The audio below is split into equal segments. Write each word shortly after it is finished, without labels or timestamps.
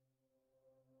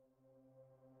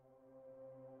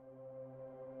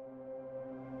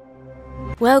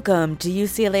Welcome to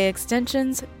UCLA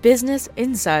Extension's Business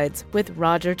Insights with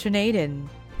Roger Tornaden,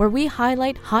 where we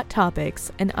highlight hot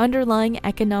topics and underlying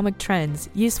economic trends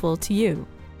useful to you.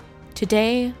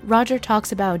 Today, Roger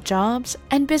talks about jobs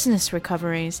and business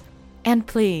recoveries. And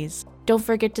please, don't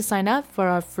forget to sign up for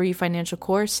our free financial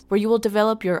course where you will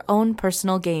develop your own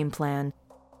personal game plan.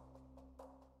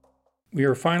 We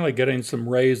are finally getting some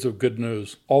rays of good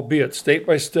news, albeit state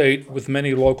by state with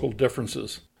many local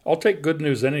differences. I'll take good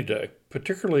news any day,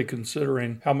 particularly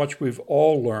considering how much we've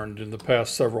all learned in the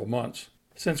past several months.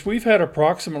 Since we've had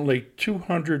approximately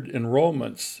 200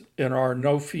 enrollments in our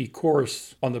no-fee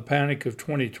course on the Panic of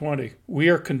 2020, we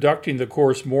are conducting the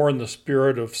course more in the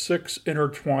spirit of 6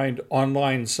 intertwined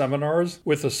online seminars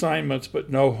with assignments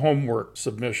but no homework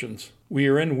submissions. We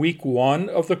are in week 1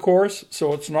 of the course,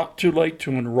 so it's not too late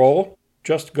to enroll.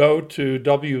 Just go to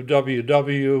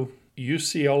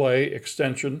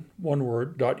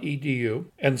www.uclaextension.edu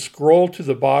and scroll to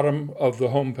the bottom of the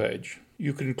homepage.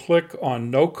 You can click on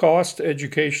no-cost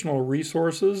educational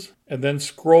resources and then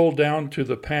scroll down to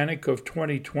the Panic of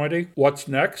 2020. What's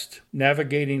next?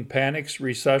 Navigating Panics,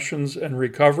 Recessions, and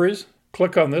Recoveries.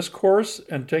 Click on this course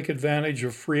and take advantage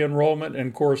of free enrollment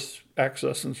and course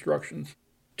access instructions.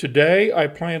 Today, I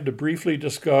plan to briefly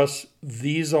discuss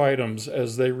these items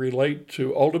as they relate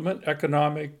to ultimate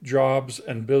economic, jobs,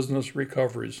 and business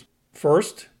recoveries.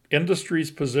 First, industries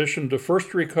positioned to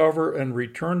first recover and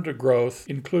return to growth,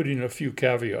 including a few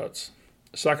caveats.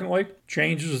 Secondly,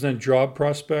 changes in job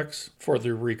prospects for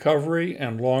the recovery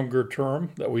and longer term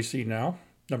that we see now.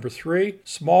 Number 3,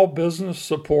 small business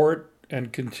support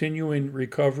and continuing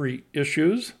recovery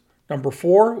issues. Number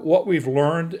 4, what we've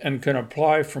learned and can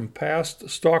apply from past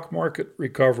stock market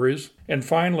recoveries. And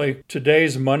finally,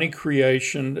 today's money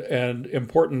creation and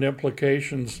important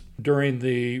implications during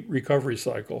the recovery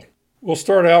cycle. We'll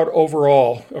start out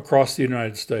overall across the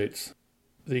United States.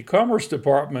 The Commerce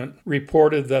Department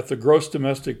reported that the gross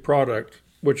domestic product,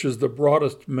 which is the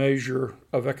broadest measure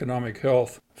of economic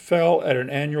health, fell at an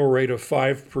annual rate of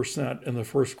 5% in the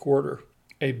first quarter.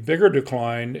 A bigger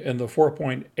decline in the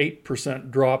 4.8%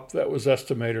 drop that was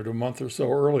estimated a month or so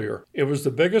earlier. It was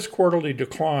the biggest quarterly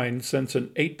decline since an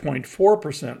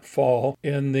 8.4% fall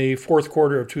in the fourth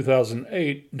quarter of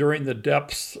 2008 during the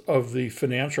depths of the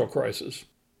financial crisis.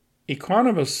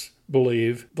 Economists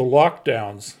believe the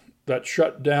lockdowns that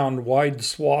shut down wide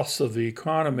swaths of the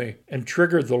economy and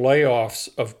triggered the layoffs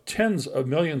of tens of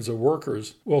millions of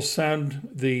workers will send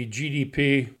the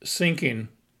GDP sinking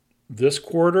this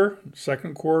quarter,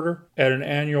 second quarter, at an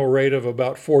annual rate of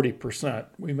about 40%.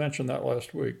 We mentioned that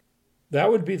last week. That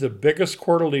would be the biggest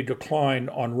quarterly decline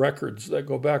on records that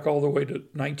go back all the way to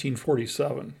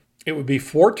 1947. It would be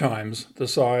 4 times the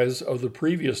size of the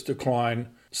previous decline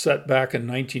set back in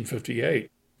 1958.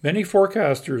 Many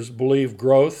forecasters believe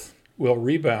growth will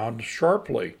rebound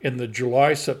sharply in the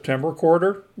July-September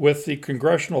quarter, with the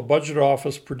Congressional Budget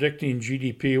Office predicting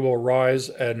GDP will rise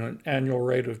at an annual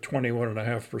rate of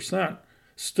 21.5%.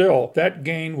 Still, that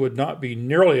gain would not be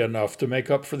nearly enough to make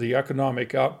up for the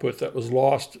economic output that was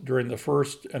lost during the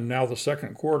first and now the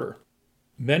second quarter.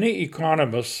 Many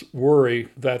economists worry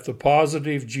that the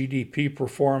positive GDP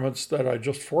performance that I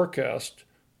just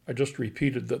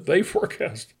repeated that they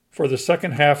forecast, for the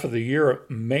second half of the year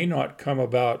may not come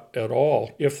about at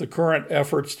all if the current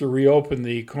efforts to reopen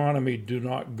the economy do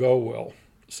not go well.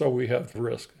 So we have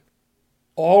risk.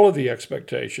 All of the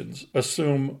expectations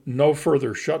assume no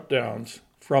further shutdowns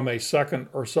from a second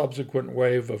or subsequent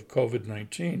wave of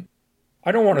COVID-19.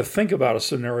 I don't want to think about a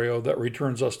scenario that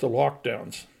returns us to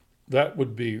lockdowns. That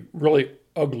would be really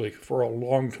ugly for a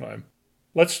long time.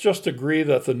 Let's just agree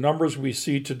that the numbers we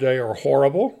see today are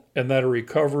horrible and that a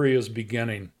recovery is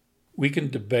beginning. We can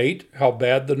debate how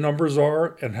bad the numbers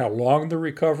are and how long the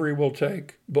recovery will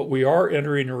take, but we are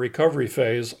entering a recovery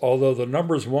phase, although the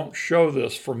numbers won't show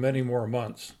this for many more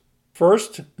months.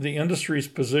 First, the industry's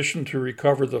position to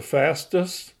recover the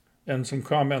fastest, and some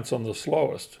comments on the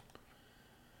slowest.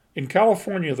 In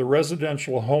California, the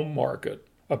residential home market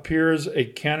appears a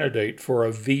candidate for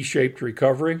a V-shaped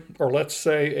recovery, or let's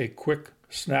say a quick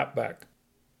snapback.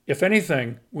 If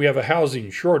anything, we have a housing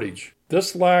shortage.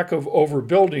 This lack of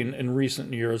overbuilding in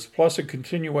recent years, plus a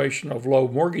continuation of low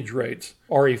mortgage rates,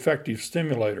 are effective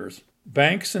stimulators.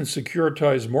 Banks and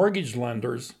securitized mortgage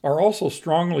lenders are also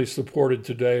strongly supported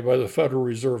today by the Federal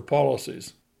Reserve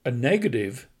policies. A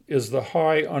negative is the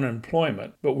high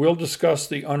unemployment, but we'll discuss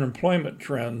the unemployment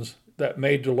trends that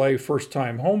may delay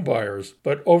first-time home buyers,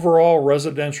 but overall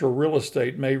residential real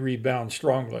estate may rebound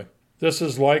strongly. This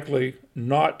is likely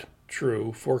not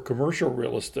true for commercial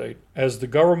real estate, as the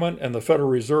government and the Federal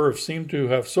Reserve seem to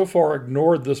have so far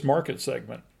ignored this market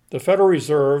segment. The Federal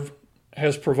Reserve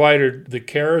has provided the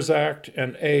CARES Act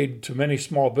and aid to many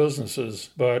small businesses,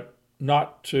 but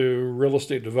not to real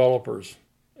estate developers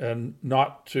and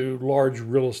not to large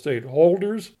real estate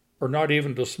holders or not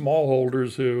even to small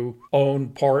holders who own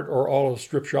part or all of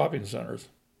strip shopping centers.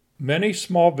 Many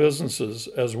small businesses,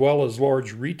 as well as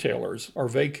large retailers, are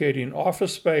vacating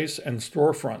office space and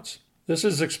storefronts. This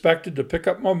is expected to pick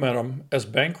up momentum as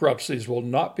bankruptcies will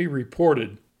not be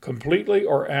reported completely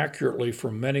or accurately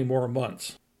for many more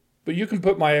months. But you can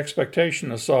put my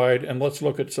expectation aside and let's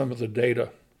look at some of the data.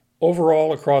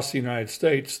 Overall, across the United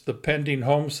States, the pending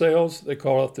home sales, they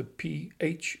call it the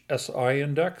PHSI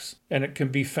index, and it can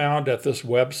be found at this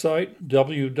website,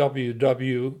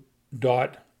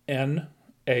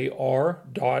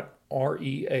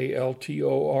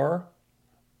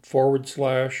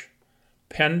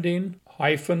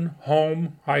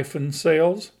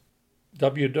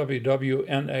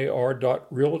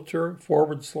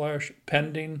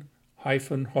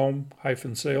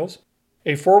 www.nar.realtor/pending-home-sales.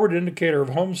 A forward indicator of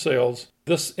home sales,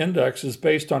 this index is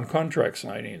based on contract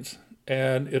signings,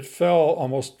 and it fell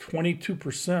almost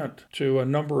 22% to a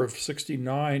number of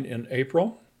 69 in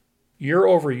April.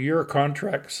 Year-over-year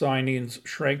contract signings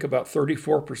shrank about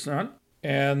 34%,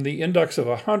 and the index of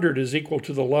 100 is equal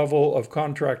to the level of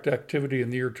contract activity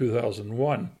in the year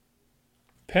 2001.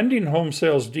 Pending home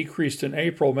sales decreased in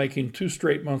April, making 2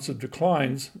 straight months of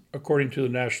declines, according to the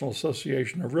National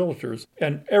Association of Realtors,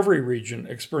 and every region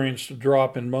experienced a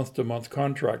drop in month-to-month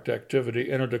contract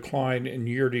activity and a decline in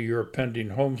year-to-year pending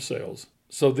home sales.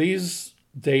 So these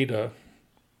data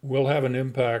will have an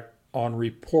impact on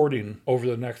reporting over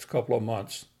the next couple of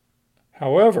months.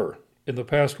 However, in the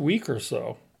past week or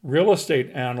so, real estate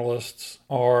analysts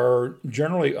are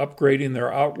generally upgrading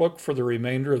their outlook for the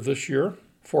remainder of this year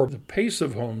for the pace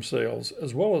of home sales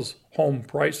as well as home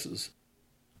prices.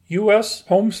 U.S.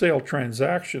 home sale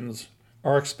transactions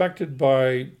are expected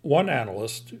by one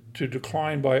analyst to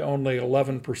decline by only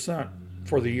 11%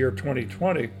 for the year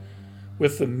 2020,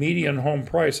 with the median home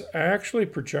price actually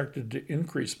projected to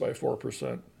increase by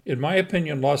 4%. In my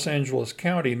opinion, Los Angeles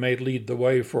County may lead the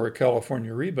way for a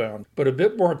California rebound, but a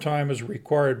bit more time is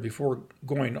required before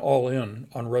going all in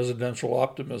on residential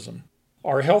optimism.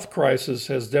 Our health crisis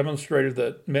has demonstrated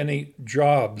that many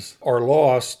jobs are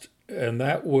lost, and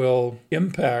that will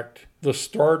impact the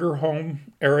starter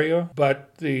home area,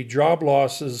 but the job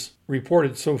losses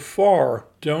reported so far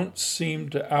don't seem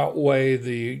to outweigh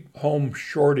the home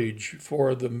shortage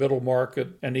for the middle market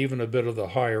and even a bit of the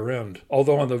higher end.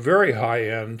 Although on the very high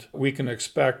end, we can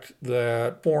expect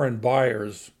that foreign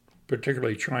buyers,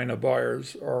 particularly China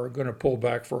buyers, are going to pull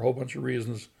back for a whole bunch of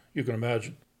reasons you can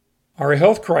imagine. Our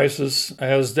health crisis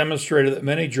has demonstrated that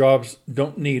many jobs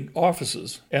don't need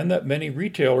offices, and that many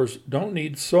retailers don't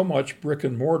need so much brick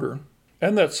and mortar,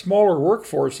 and that smaller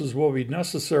workforces will be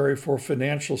necessary for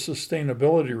financial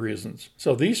sustainability reasons.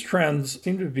 So these trends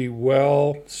seem to be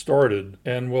well started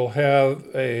and will have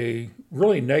a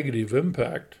really negative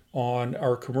impact on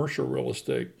our commercial real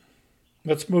estate.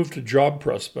 Let's move to job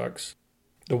prospects.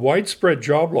 The widespread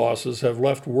job losses have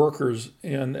left workers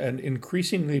in an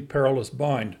increasingly perilous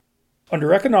bind.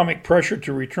 Under economic pressure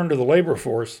to return to the labor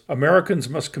force, Americans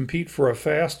must compete for a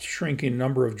fast-shrinking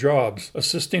number of jobs,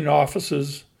 assisting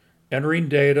offices, entering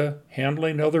data,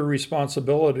 handling other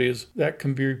responsibilities that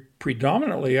can be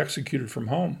predominantly executed from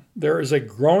home. There is a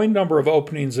growing number of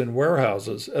openings in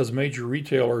warehouses as major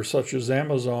retailers such as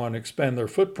Amazon expand their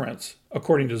footprints,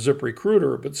 according to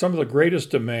ZipRecruiter, but some of the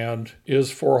greatest demand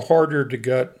is for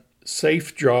harder-to-get,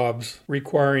 safe jobs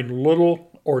requiring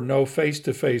little or no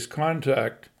face-to-face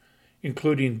contact,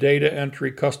 including data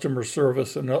entry, customer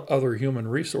service, and other human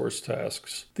resource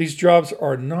tasks. These jobs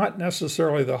are not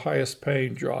necessarily the highest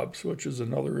paying jobs, which is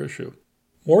another issue.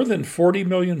 More than 40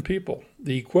 million people,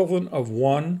 the equivalent of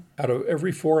 1 out of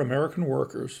every 4 American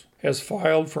workers, has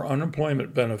filed for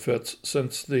unemployment benefits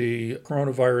since the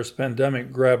coronavirus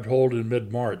pandemic grabbed hold in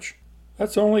mid-March.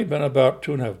 That's only been about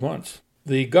 2.5 months.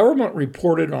 The government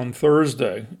reported on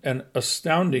Thursday an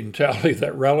astounding tally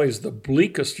that rallies the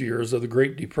bleakest years of the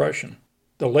Great Depression.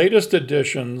 The latest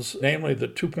additions, namely the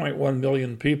 2.1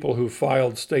 million people who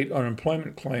filed state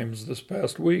unemployment claims this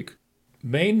past week,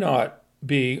 may not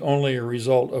be only a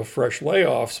result of fresh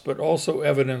layoffs, but also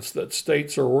evidence that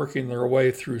states are working their way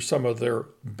through some of their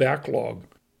backlog.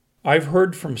 I've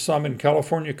heard from some in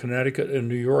California, Connecticut, and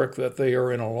New York that they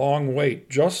are in a long wait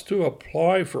just to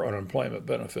apply for unemployment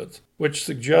benefits, which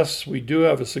suggests we do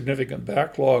have a significant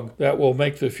backlog that will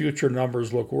make the future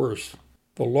numbers look worse.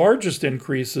 The largest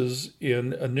increases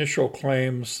in initial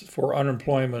claims for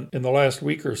unemployment in the last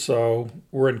week or so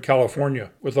were in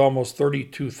California, with almost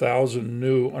 32,000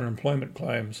 new unemployment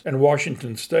claims, and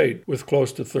Washington State, with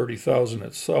close to 30,000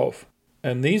 itself.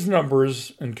 And these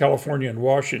numbers in California and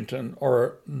Washington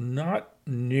are not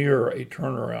near a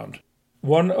turnaround.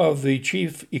 One of the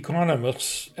chief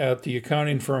economists at the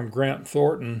accounting firm Grant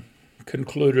Thornton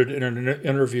concluded in an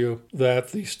interview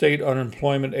that the state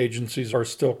unemployment agencies are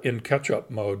still in catch-up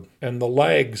mode, and the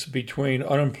lags between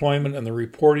unemployment and the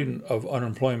reporting of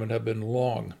unemployment have been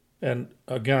long. And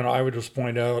again, I would just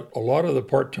point out a lot of the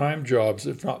part-time jobs,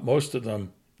 if not most of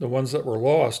them, the ones that were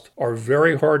lost, are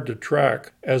very hard to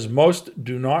track, as most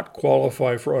do not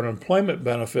qualify for unemployment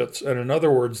benefits, and in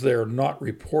other words, they are not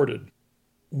reported.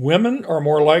 Women are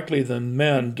more likely than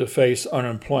men to face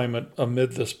unemployment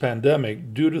amid this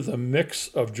pandemic due to the mix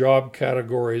of job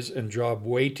categories and job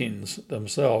weightings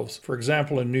themselves. For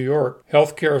example, in New York,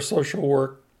 healthcare, social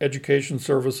work, education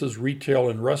services, retail,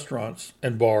 and restaurants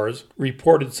and bars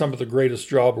reported some of the greatest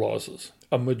job losses.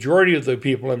 A majority of the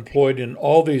people employed in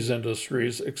all these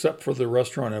industries, except for the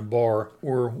restaurant and bar,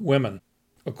 were women.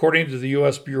 According to the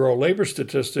U.S. Bureau of Labor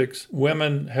Statistics,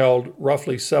 women held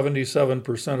roughly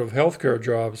 77% of healthcare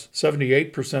jobs,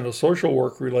 78% of social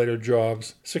work-related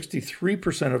jobs,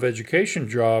 63% of education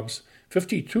jobs,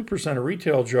 52% of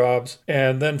retail jobs,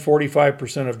 and then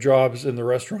 45% of jobs in the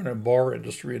restaurant and bar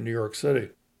industry in New York City.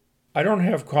 I don't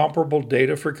have comparable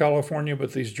data for California,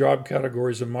 but these job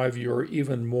categories, in my view, are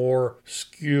even more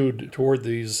skewed toward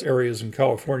these areas in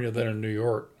California than in New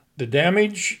York. The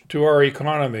damage to our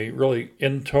economy, really,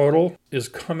 in total, is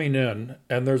coming in,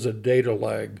 and there's a data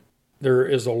lag. There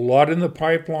is a lot in the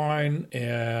pipeline,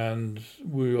 and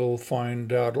we'll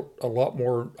find out a lot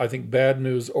more, I think, bad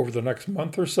news over the next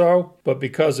month or so. But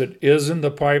because it is in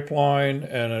the pipeline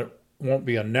and it won't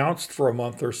be announced for a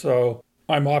month or so,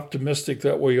 I'm optimistic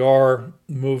that we are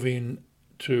moving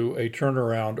to a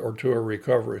turnaround or to a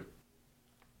recovery.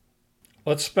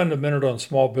 Let's spend a minute on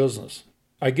small business.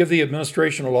 I give the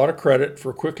administration a lot of credit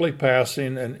for quickly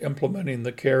passing and implementing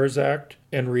the CARES Act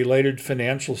and related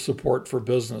financial support for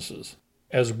businesses.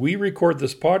 As we record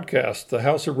this podcast, the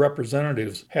House of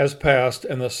Representatives has passed,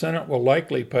 and the Senate will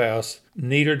likely pass,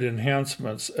 needed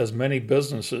enhancements, as many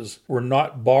businesses were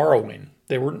not borrowing.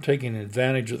 They weren't taking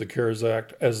advantage of the CARES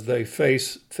Act as they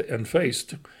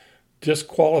faced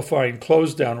disqualifying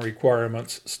close-down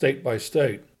requirements state by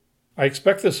state. I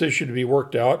expect this issue to be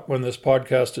worked out when this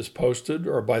podcast is posted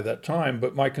or by that time,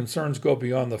 but my concerns go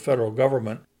beyond the federal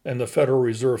government and the Federal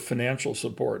Reserve financial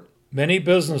support. Many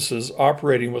businesses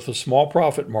operating with a small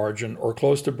profit margin or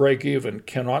close to break-even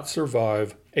cannot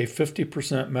survive a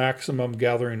 50% maximum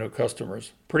gathering of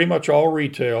customers. Pretty much all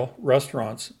retail,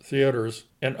 restaurants, theaters,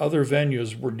 and other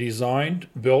venues were designed,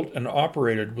 built, and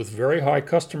operated with very high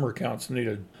customer counts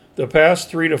needed. The past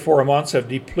 3 to 4 months have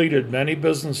depleted many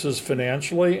businesses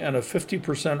financially, and a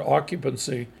 50%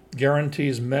 occupancy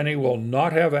guarantees many will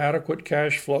not have adequate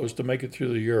cash flows to make it through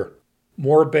the year.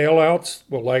 More bailouts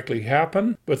will likely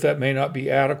happen, but that may not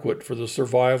be adequate for the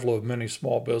survival of many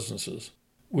small businesses.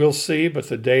 We'll see, but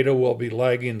the data will be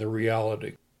lagging the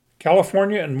reality.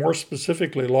 California, and more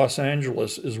specifically Los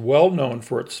Angeles, is well known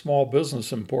for its small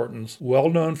business importance, well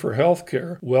known for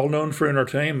healthcare, well known for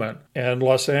entertainment, and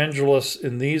Los Angeles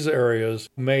in these areas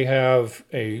may have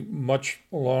a much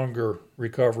longer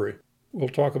recovery. We'll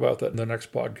talk about that in the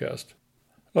next podcast.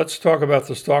 Let's talk about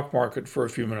the stock market for a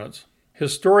few minutes.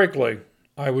 Historically,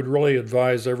 I would really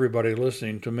advise everybody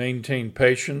listening to maintain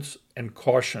patience and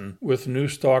caution with new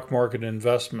stock market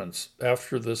investments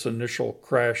after this initial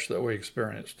crash that we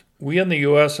experienced. We in the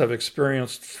U.S. have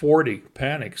experienced 40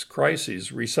 panics,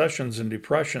 crises, recessions, and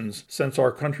depressions since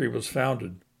our country was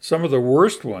founded. Some of the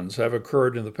worst ones have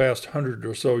occurred in the past 100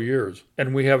 or so years,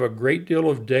 and we have a great deal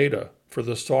of data for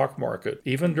the stock market,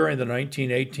 even during the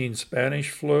 1918 Spanish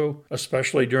flu,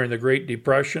 especially during the Great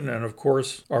Depression, and of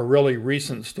course our really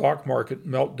recent stock market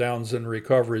meltdowns and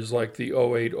recoveries like the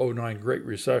 08-09 Great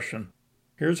Recession.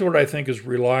 Here's what I think is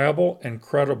reliable and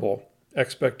credible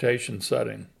expectation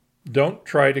setting. Don't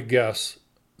try to guess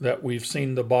that we've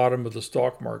seen the bottom of the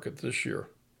stock market this year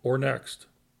or next.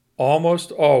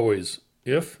 Almost always,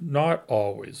 if not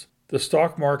always, the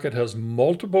stock market has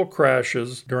multiple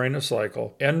crashes during a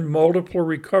cycle and multiple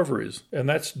recoveries, and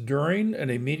that's during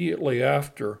and immediately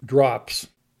after drops.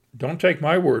 Don't take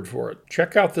my word for it.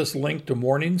 Check out this link to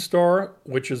Morningstar,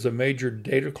 which is a major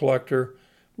data collector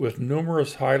with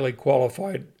numerous highly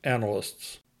qualified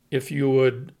analysts. If you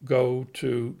would go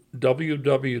to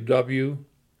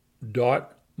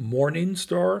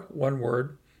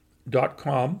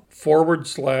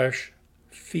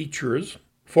www.morningstar.com/features/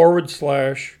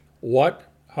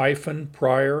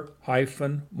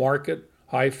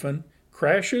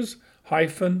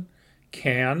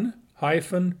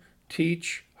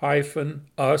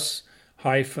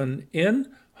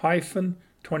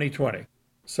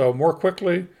 So more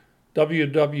quickly,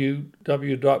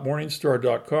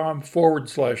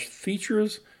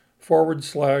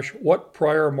 www.morningstar.com/features/what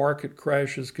prior market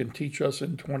crashes can teach us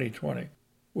in 2020,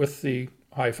 with the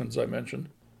hyphens I mentioned.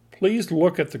 Please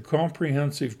look at the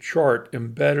comprehensive chart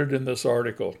embedded in this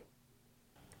article.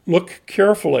 Look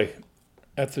carefully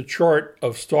at the chart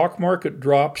of stock market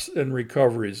drops and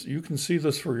recoveries. You can see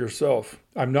this for yourself.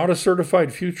 I'm not a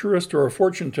certified futurist or a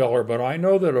fortune teller, but I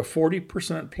know that a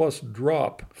 40% plus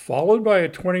drop, followed by a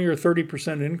 20 or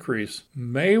 30% increase,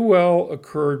 may well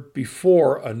occur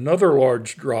before another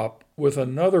large drop with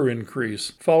another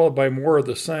increase, followed by more of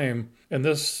the same. And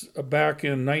this back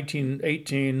in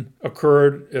 1918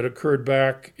 occurred. It occurred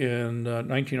back in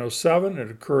 1907. It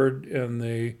occurred in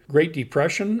the Great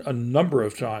Depression a number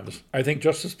of times. I think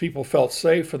just as people felt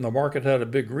safe and the market had a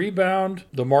big rebound,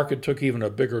 the market took even a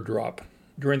bigger drop.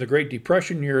 During the Great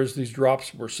Depression years, these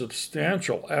drops were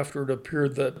substantial after it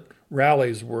appeared that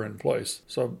rallies were in place.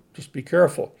 So just be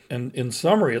careful. And in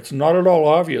summary, it's not at all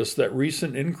obvious that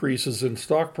recent increases in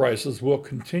stock prices will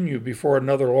continue before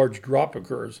another large drop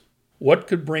occurs. What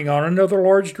could bring on another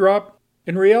large drop?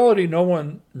 In reality, no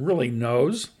one really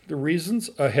knows the reasons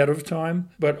ahead of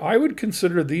time, but I would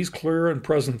consider these clear and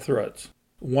present threats.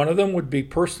 One of them would be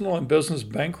personal and business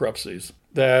bankruptcies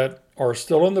that are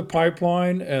still in the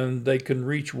pipeline, and they can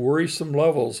reach worrisome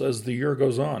levels as the year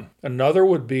goes on. Another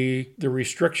would be the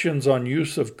restrictions on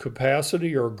use of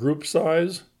capacity or group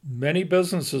size. Many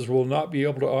businesses will not be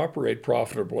able to operate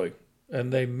profitably,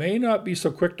 and they may not be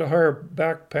so quick to hire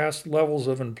back past levels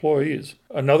of employees.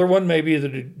 Another one may be the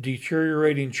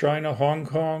deteriorating China, Hong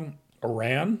Kong,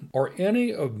 Iran, or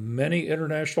any of many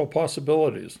international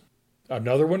possibilities.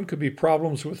 Another one could be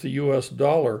problems with the U.S.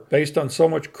 dollar based on so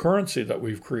much currency that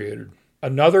we've created.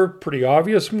 Another pretty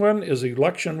obvious one is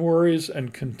election worries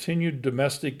and continued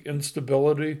domestic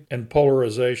instability and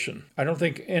polarization. I don't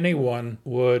think anyone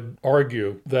would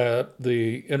argue that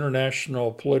the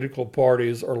international political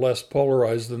parties are less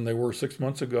polarized than they were 6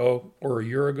 months ago or a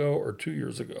year ago or 2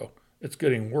 years ago. It's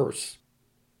getting worse.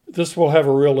 This will have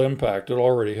a real impact. It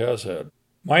already has had.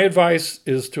 My advice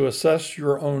is to assess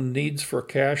your own needs for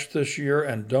cash this year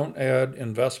and don't add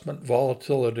investment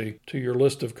volatility to your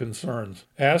list of concerns.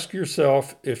 Ask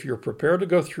yourself if you're prepared to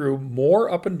go through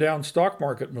more up and down stock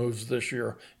market moves this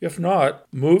year. If not,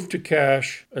 move to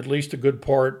cash at least a good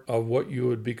part of what you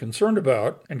would be concerned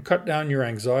about and cut down your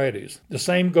anxieties. The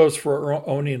same goes for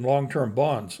owning long-term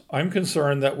bonds. I'm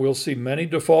concerned that we'll see many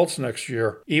defaults next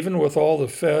year, even with all the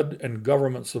Fed and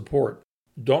government support.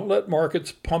 Don't let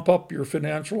markets pump up your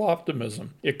financial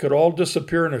optimism. It could all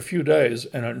disappear in a few days,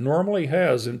 and it normally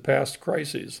has in past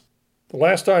crises. The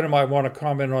last item I want to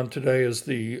comment on today is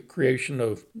the creation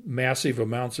of massive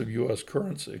amounts of U.S.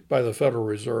 currency by the Federal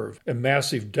Reserve and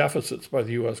massive deficits by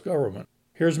the U.S. government.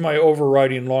 Here's my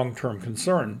overriding long-term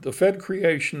concern: the Fed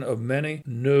creation of many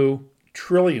new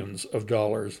trillions of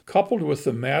dollars, coupled with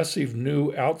the massive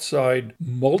new outside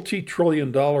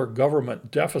multi-trillion-dollar government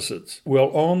deficits,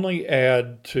 will only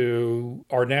add to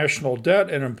our national debt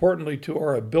and, importantly, to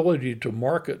our ability to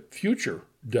market future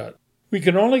debt. We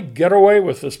can only get away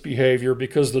with this behavior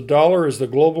because the dollar is the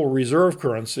global reserve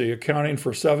currency, accounting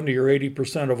for 70 or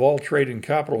 80% of all trade and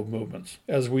capital movements.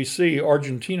 As we see,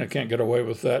 Argentina can't get away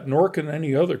with that, nor can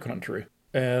any other country.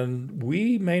 And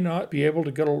we may not be able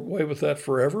to get away with that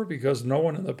forever because no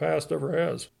one in the past ever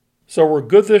has. So we're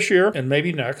good this year and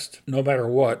maybe next, no matter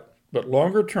what. But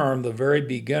longer term, the very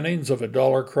beginnings of a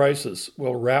dollar crisis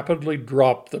will rapidly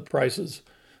drop the prices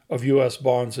of U.S.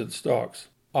 bonds and stocks.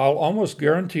 I'll almost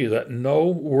guarantee that no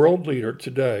world leader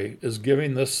today is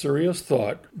giving this serious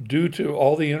thought due to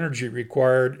all the energy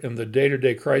required in the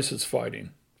day-to-day crisis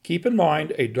fighting. Keep in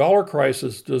mind, a dollar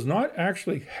crisis does not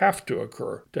actually have to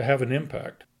occur to have an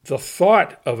impact. The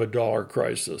thought of a dollar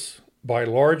crisis by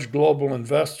large global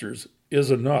investors is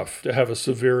enough to have a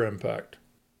severe impact.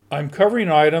 I'm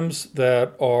covering items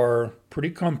that are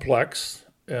pretty complex,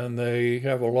 and they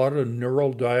have a lot of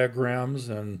neural diagrams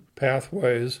and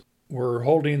pathways. We're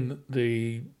holding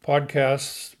the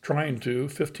podcasts, trying to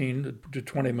 15 to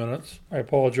 20 minutes. I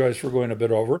apologize for going a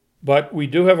bit over. But we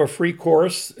do have a free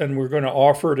course, and we're going to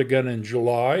offer it again in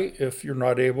July if you're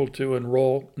not able to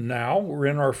enroll now. We're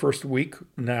in our first week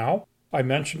now. I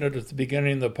mentioned it at the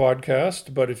beginning of the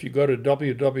podcast, but if you go to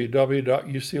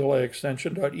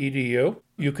www.uclaextension.edu,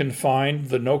 you can find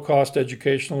the no-cost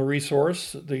educational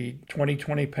resource, the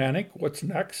 2020 Panic, What's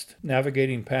Next?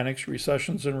 Navigating Panics,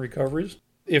 Recessions, and Recoveries.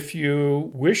 If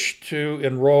you wish to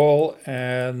enroll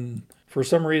and for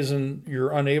some reason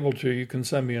you're unable to, you can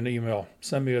send me an email.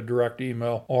 Send me a direct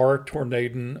email,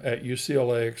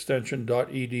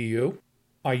 rtornadin@uclaextension.edu.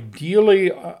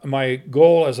 Ideally, my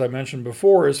goal, as I mentioned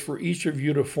before, is for each of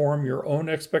you to form your own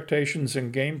expectations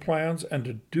and game plans. And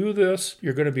to do this,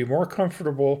 you're going to be more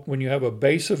comfortable when you have a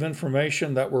base of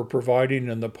information that we're providing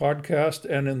in the podcast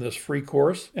and in this free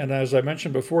course. And as I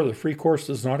mentioned before, the free course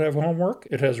does not have homework.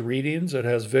 It has readings, it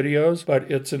has videos, but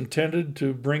it's intended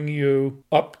to bring you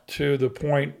up to the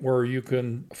point where you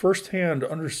can firsthand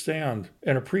understand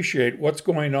and appreciate what's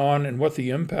going on and what the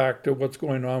impact of what's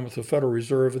going on with the Federal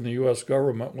Reserve and the U.S.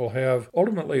 government will have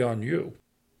ultimately on you.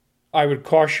 I would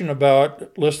caution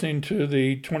about listening to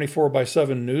the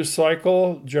 24/7 news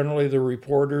cycle. Generally, the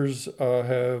reporters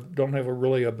don't have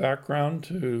really a background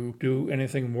to do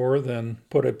anything more than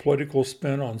put a political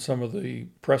spin on some of the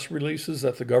press releases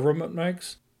that the government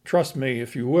makes. Trust me,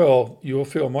 if you will, you'll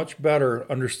feel much better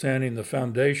understanding the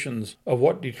foundations of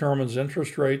what determines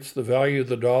interest rates, the value of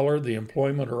the dollar, the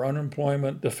employment or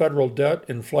unemployment, the federal debt,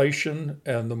 inflation,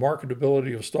 and the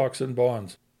marketability of stocks and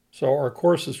bonds. So our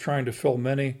course is trying to fill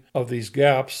many of these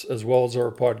gaps as well as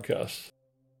our podcasts.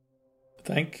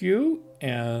 Thank you,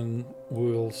 and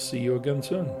we'll see you again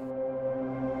soon.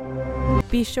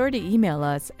 Be sure to email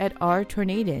us at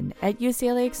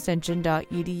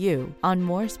rtornadin@uclaextension.edu on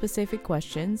more specific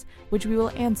questions, which we will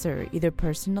answer either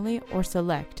personally or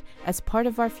select as part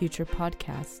of our future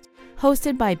podcast.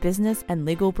 Hosted by Business and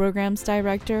Legal Programs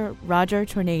Director Roger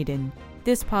Tornadin,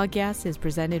 this podcast is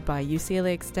presented by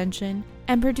UCLA Extension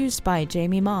and produced by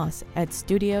Jamie Moss at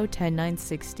Studio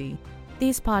 10960.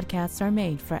 These podcasts are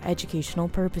made for educational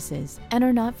purposes and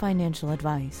are not financial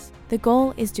advice. The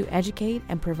goal is to educate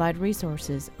and provide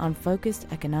resources on focused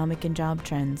economic and job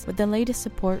trends with the latest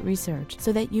support research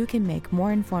so that you can make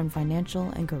more informed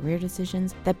financial and career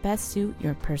decisions that best suit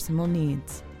your personal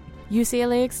needs.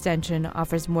 UCLA Extension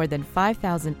offers more than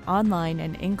 5,000 online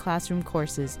and in-classroom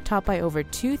courses taught by over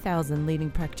 2,000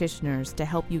 leading practitioners to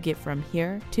help you get from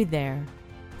here to there.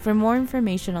 For more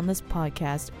information on this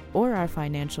podcast or our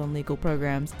financial and legal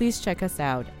programs, please check us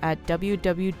out at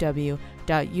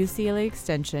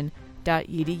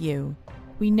www.uclaextension.edu.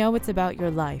 We know it's about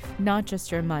your life, not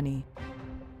just your money.